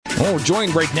Well, we're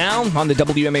joined right now on the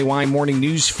WMAY morning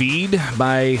news feed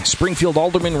by Springfield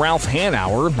Alderman Ralph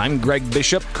Hanauer. I'm Greg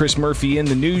Bishop, Chris Murphy in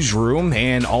the newsroom.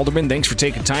 And Alderman, thanks for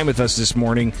taking time with us this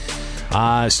morning.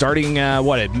 Starting,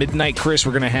 at midnight, Chris,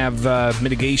 we're going to have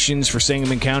mitigations for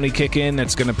Sangamon County kick in.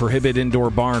 That's going to prohibit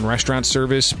indoor bar and restaurant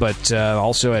service. But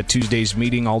also at Tuesday's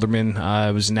meeting, Alderman,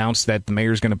 it was announced that the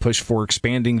mayor is going to push for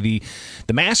expanding the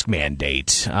mask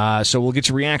mandate. So we'll get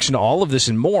your reaction to all of this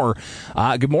and more.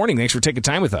 Good morning. Thanks for taking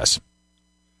time with us.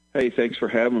 Hey, thanks for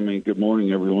having me. Good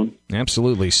morning, everyone.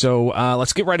 Absolutely. So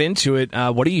let's get right into it.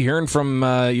 What are you hearing from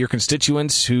your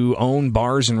constituents who own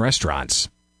bars and restaurants?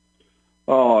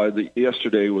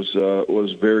 Yesterday was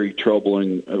very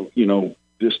troubling.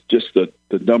 Just the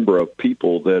number of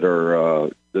people that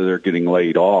are getting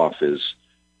laid off is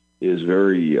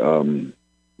very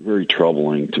very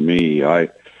troubling to me.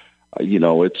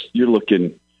 You're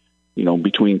looking,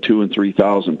 between 2,000 and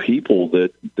 3,000 people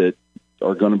that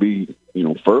are going to be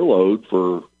furloughed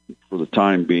for the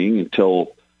time being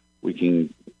until we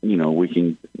can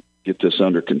get this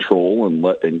under control and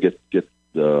get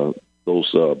those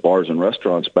bars and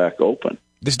restaurants back open.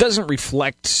 This doesn't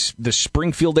reflect the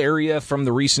Springfield area from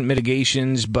the recent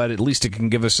mitigations, but at least it can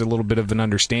give us a little bit of an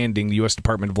understanding. The U.S.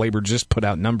 Department of Labor just put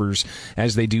out numbers,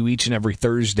 as they do each and every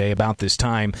Thursday about this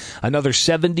time. Another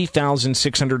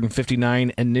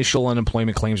 70,659 initial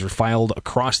unemployment claims were filed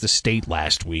across the state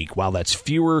last week. While that's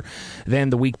fewer than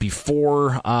the week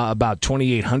before, about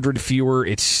 2,800 fewer,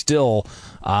 it's still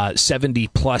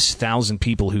 70-plus thousand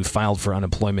people who filed for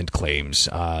unemployment claims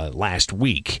last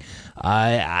week.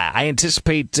 I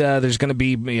anticipate there's going to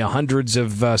be hundreds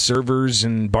of servers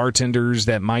and bartenders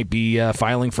that might be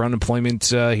filing for unemployment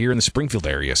here in the Springfield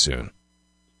area soon.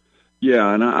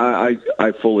 Yeah, and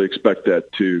I fully expect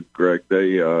that too, Greg.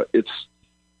 You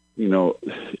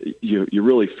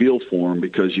really feel for them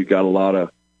because you got a lot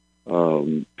of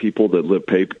people that live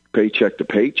paycheck to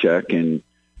paycheck, and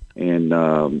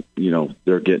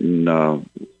they're getting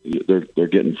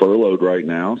furloughed right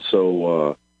now.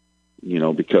 So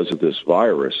because of this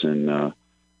virus, and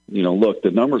look,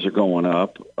 the numbers are going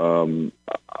up.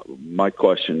 My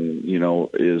question,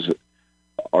 is,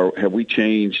 have we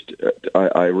changed?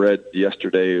 I read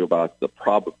yesterday about the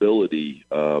probability.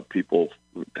 People,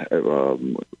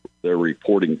 they're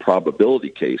reporting probability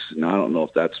cases, and I don't know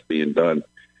if that's being done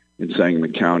in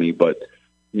Sangamon County, but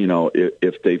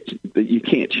if you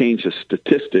can't change the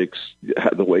statistics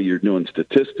the way you're doing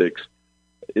statistics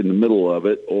in the middle of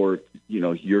it, or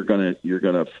you're gonna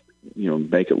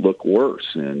make it look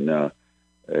worse. And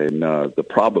the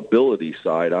probability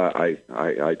side, I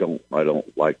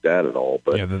don't like that at all.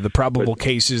 But yeah, the probable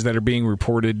cases that are being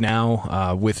reported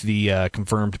now with the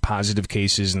confirmed positive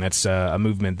cases, and that's a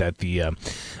movement that the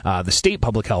state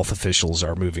public health officials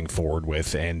are moving forward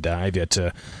with. And I've yet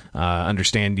to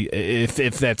understand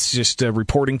if that's just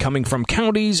reporting coming from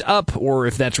counties up, or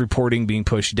if that's reporting being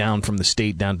pushed down from the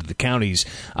state down to the counties.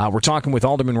 We're talking with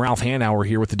Alderman Ralph Hanauer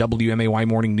here with the WMAY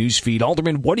morning news feed.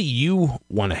 Alderman, what do you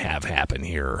want to have happen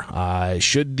here?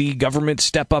 Should the government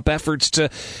step up efforts to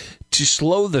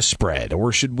slow the spread,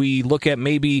 or should we look at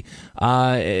maybe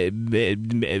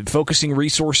focusing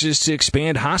resources to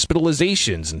expand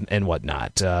hospitalizations and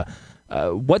whatnot?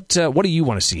 What do you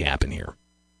want to see happen here?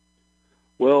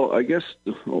 Well, I guess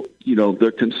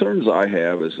the concerns I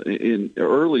have is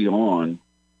early on.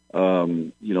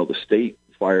 The state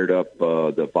fired up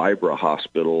the Vibra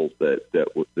hospital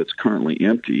that's currently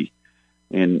empty,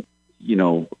 and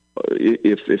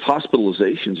if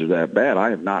hospitalizations are that bad,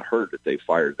 I have not heard that they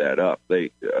fired that up.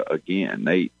 They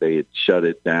had shut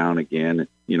it down again,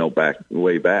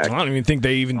 way back. I don't even think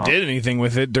they even did anything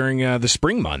with it during the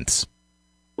spring months.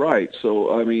 Right.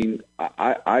 So, I mean,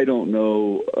 I don't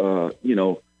know,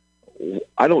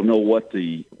 I don't know what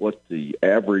the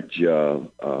average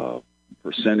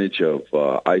percentage of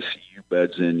ICU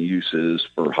beds in use is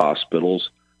for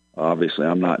hospitals. Obviously,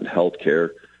 I'm not in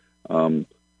healthcare.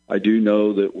 I do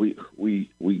know that we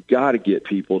got to get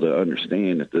people to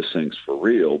understand that this thing's for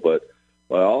real, but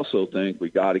I also think we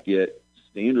got to get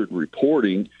standard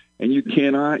reporting, and you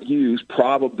cannot use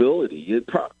probability.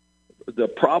 The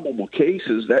probable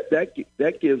cases that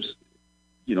gives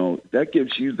you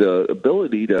the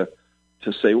ability to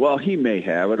say, well, he may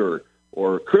have it,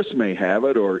 or Chris may have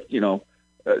it, or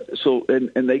so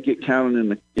and they get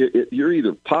counted in you're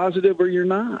either positive or you're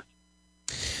not.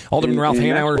 Alderman Ralph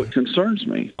Hanauer. That's what concerns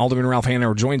me. Alderman Ralph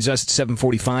Hanauer joins us at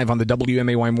 7:45 on the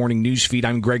WMAY morning news feed.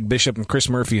 I'm Greg Bishop and Chris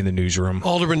Murphy in the newsroom.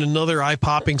 Alderman, another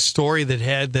eye-popping story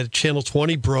that Channel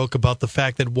 20 broke about the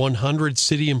fact that 100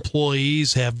 city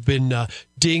employees have been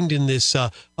dinged in this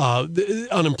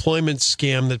unemployment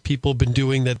scam that people have been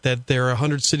doing, that there are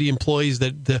 100 city employees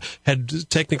that had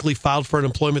technically filed for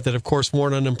unemployment that, of course,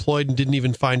 weren't unemployed and didn't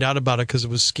even find out about it because it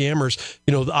was scammers.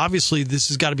 Obviously, this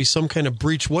has got to be some kind of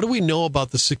breach. What do we know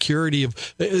about the security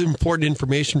of important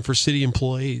information for city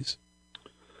employees?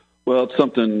 Well, it's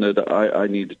something that I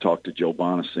need to talk to Joe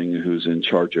Bonasing, who's in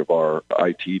charge of our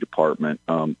IT department.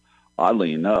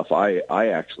 Oddly enough, I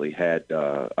actually had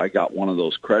I got one of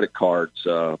those credit cards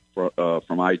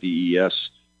from IDES.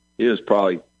 It was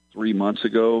probably 3 months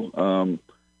ago.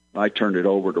 I turned it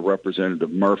over to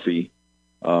Representative Murphy.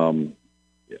 I don't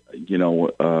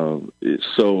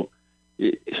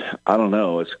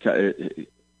know.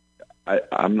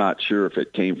 I'm not sure if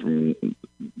it came from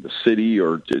the city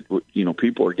or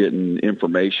people are getting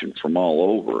information from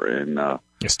all over, and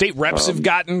state reps have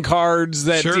gotten cards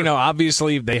that, sure.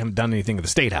 Obviously they haven't done anything at the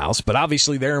State House, but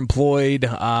obviously they're employed.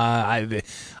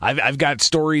 I've got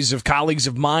stories of colleagues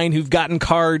of mine who've gotten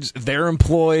cards. They're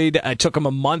employed. It took them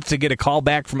a month to get a call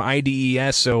back from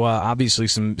IDES, so obviously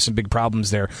some big problems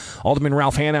there. Alderman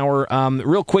Ralph Hanauer,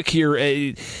 real quick here,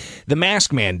 the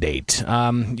mask mandate.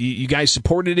 You guys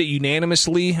supported it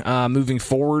unanimously moving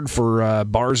forward for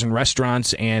bars and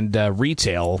restaurants and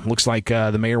retail. Looks like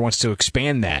the mayor wants to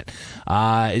expand that.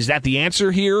 Is that the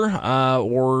answer here,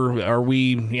 or are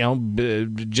we,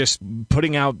 just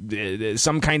putting out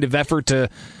some kind of effort to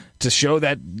show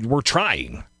that we're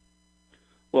trying?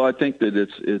 Well, I think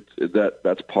that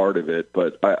that's part of it.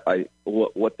 But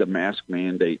what the mask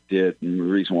mandate did, and the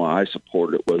reason why I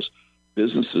support it, was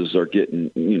businesses are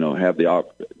getting, have the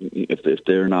if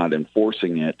they're not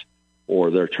enforcing it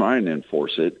or they're trying to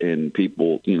enforce it, and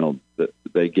people, that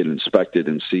they get inspected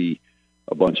and see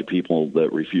a bunch of people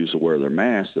that refuse to wear their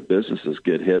masks, the businesses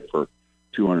get hit for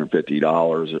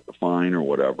 $250 fine or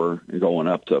whatever, and going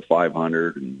up to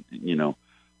 $500, and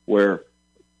where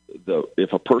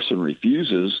if a person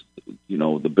refuses,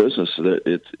 the business,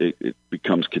 it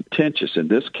becomes contentious. In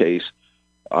this case,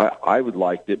 I would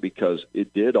like it because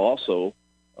it did also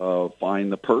fine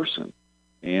the person,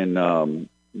 and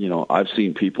I've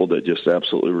seen people that just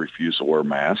absolutely refuse to wear a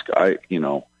mask. I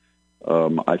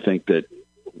think that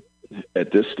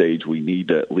at this stage, we need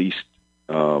to at least,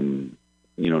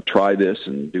 try this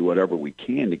and do whatever we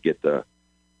can to get the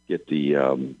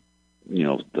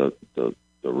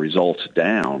results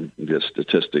down, the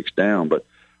statistics down. But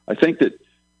I think that,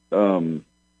 and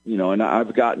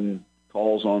I've gotten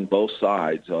calls on both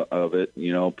sides of it.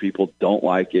 People don't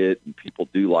like it and people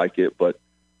do like it, but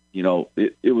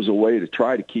it was a way to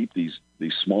try to keep these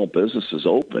small businesses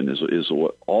open. Is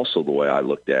also the way I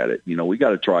looked at it. We got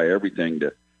to try everything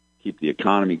to keep the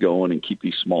economy going and keep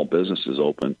these small businesses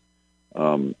open.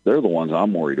 They're the ones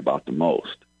I'm worried about the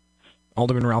most.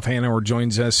 Alderman Ralph Hanauer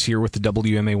joins us here with the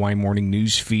WMAY Morning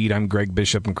News Feed. I'm Greg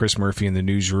Bishop and Chris Murphy in the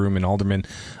newsroom. And Alderman,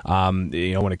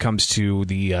 when it comes to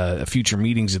the future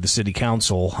meetings of the City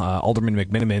Council, Alderman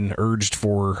McMenamin urged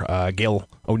for Gail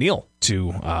O'Neill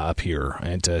to appear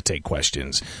and to take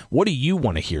questions. What do you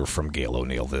want to hear from Gail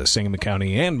O'Neill, the Sangamon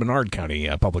County and Menard County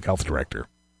Public Health Director?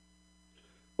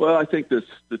 Well, I think the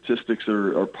statistics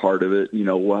are part of it.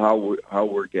 How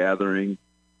we're gathering,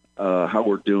 how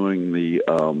we're doing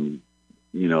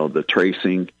the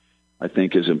tracing, I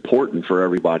think is important for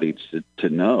everybody to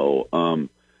know.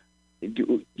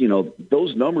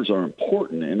 Those numbers are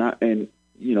important, and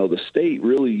the state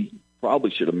really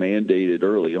probably should have mandated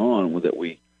early on that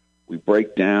we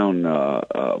break down,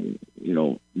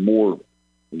 more,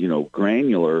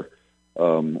 granular,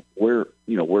 where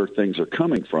things are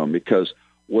coming from, because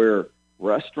where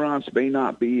restaurants may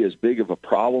not be as big of a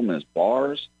problem as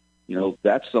bars,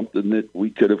 that's something that we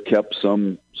could have kept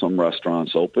some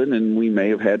restaurants open, and we may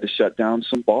have had to shut down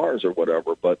some bars or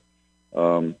whatever. But,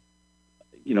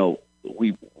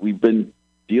 we've been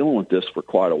dealing with this for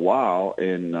quite a while,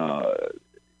 and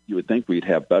you would think we'd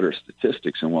have better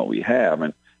statistics than what we have.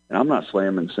 And I'm not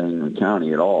slamming Sangamon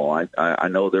County at all. I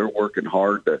know they're working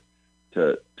hard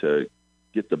to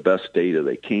get the best data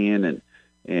they can,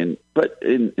 but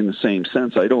in the same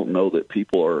sense, I don't know that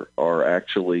people are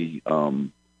actually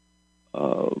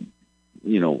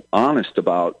honest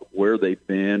about where they've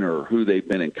been or who they've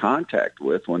been in contact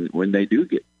with when they do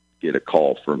get a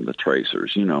call from the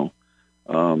tracers, and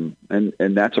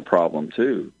that's a problem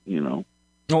too, Well,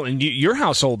 and your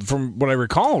household, from what I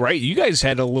recall, right? You guys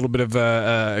had a little bit of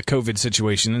a COVID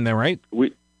situation in there, right?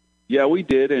 We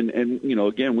did, and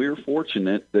again, we were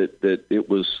fortunate that it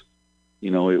was,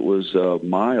 it was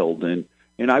mild, and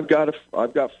I've got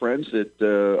friends that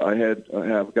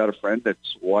I've got a friend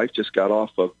that's wife just got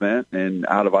off of vent and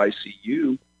out of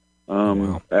ICU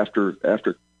Wow. after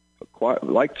quite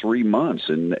like 3 months,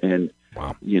 and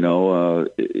Wow.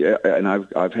 And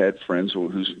I've had friends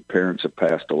whose parents have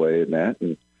passed away and that,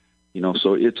 and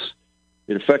so it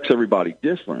affects everybody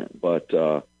different. But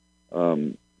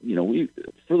we,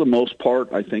 for the most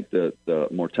part, I think that the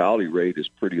mortality rate is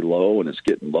pretty low, and it's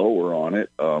getting lower on it.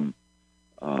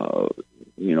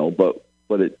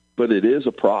 But it is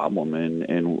a problem,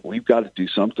 and we've got to do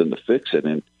something to fix it.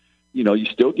 And you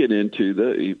still get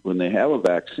into when they have a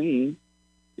vaccine,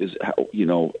 is how,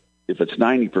 if it's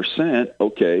 90%,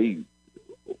 okay,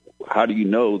 how do you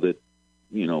know that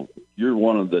you're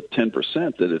one of the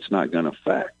 10% that it's not going to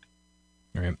affect?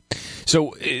 All right.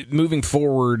 So moving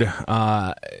forward,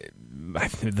 the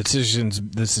decision's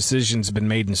been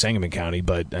made in Sangamon County,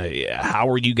 but how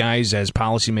are you guys as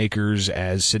policymakers,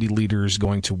 as city leaders,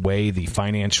 going to weigh the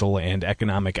financial and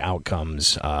economic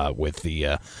outcomes with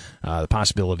the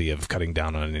possibility of cutting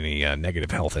down on any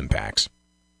negative health impacts?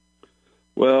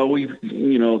 Well,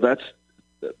 that's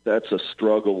a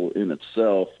struggle in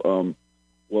itself.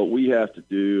 What we have to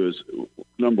do is,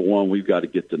 number one, we've got to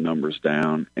get the numbers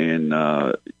down, and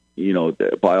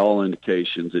by all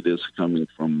indications, it is coming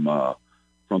from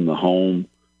the home,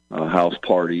 house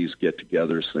parties,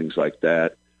 get-togethers, things like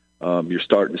that. You're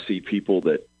starting to see people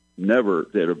that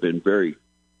have been very,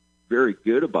 very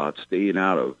good about staying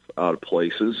out of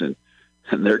places, and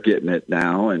they're getting it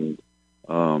now, and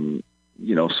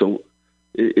so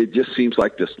it just seems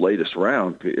like this latest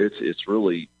round, it's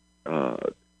really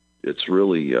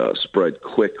spread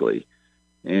quickly,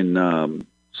 and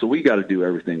so we got to do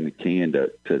everything we can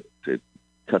to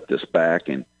cut this back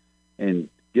and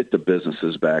get the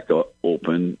businesses back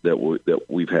open that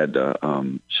we've had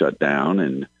to shut down,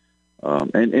 and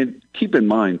keep in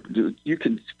mind you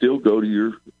can still go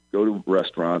to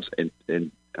restaurants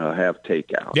and have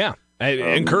takeout. Yeah. I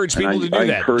encourage people to do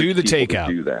that. Do the takeout.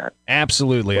 Do that.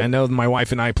 Absolutely. I know my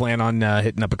wife and I plan on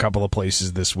hitting up a couple of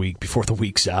places this week before the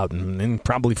week's out, and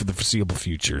probably for the foreseeable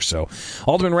future. So,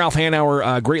 Alderman Ralph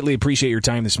Hanauer, greatly appreciate your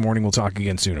time this morning. We'll talk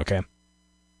again soon, okay?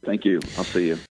 Thank you. I'll see you.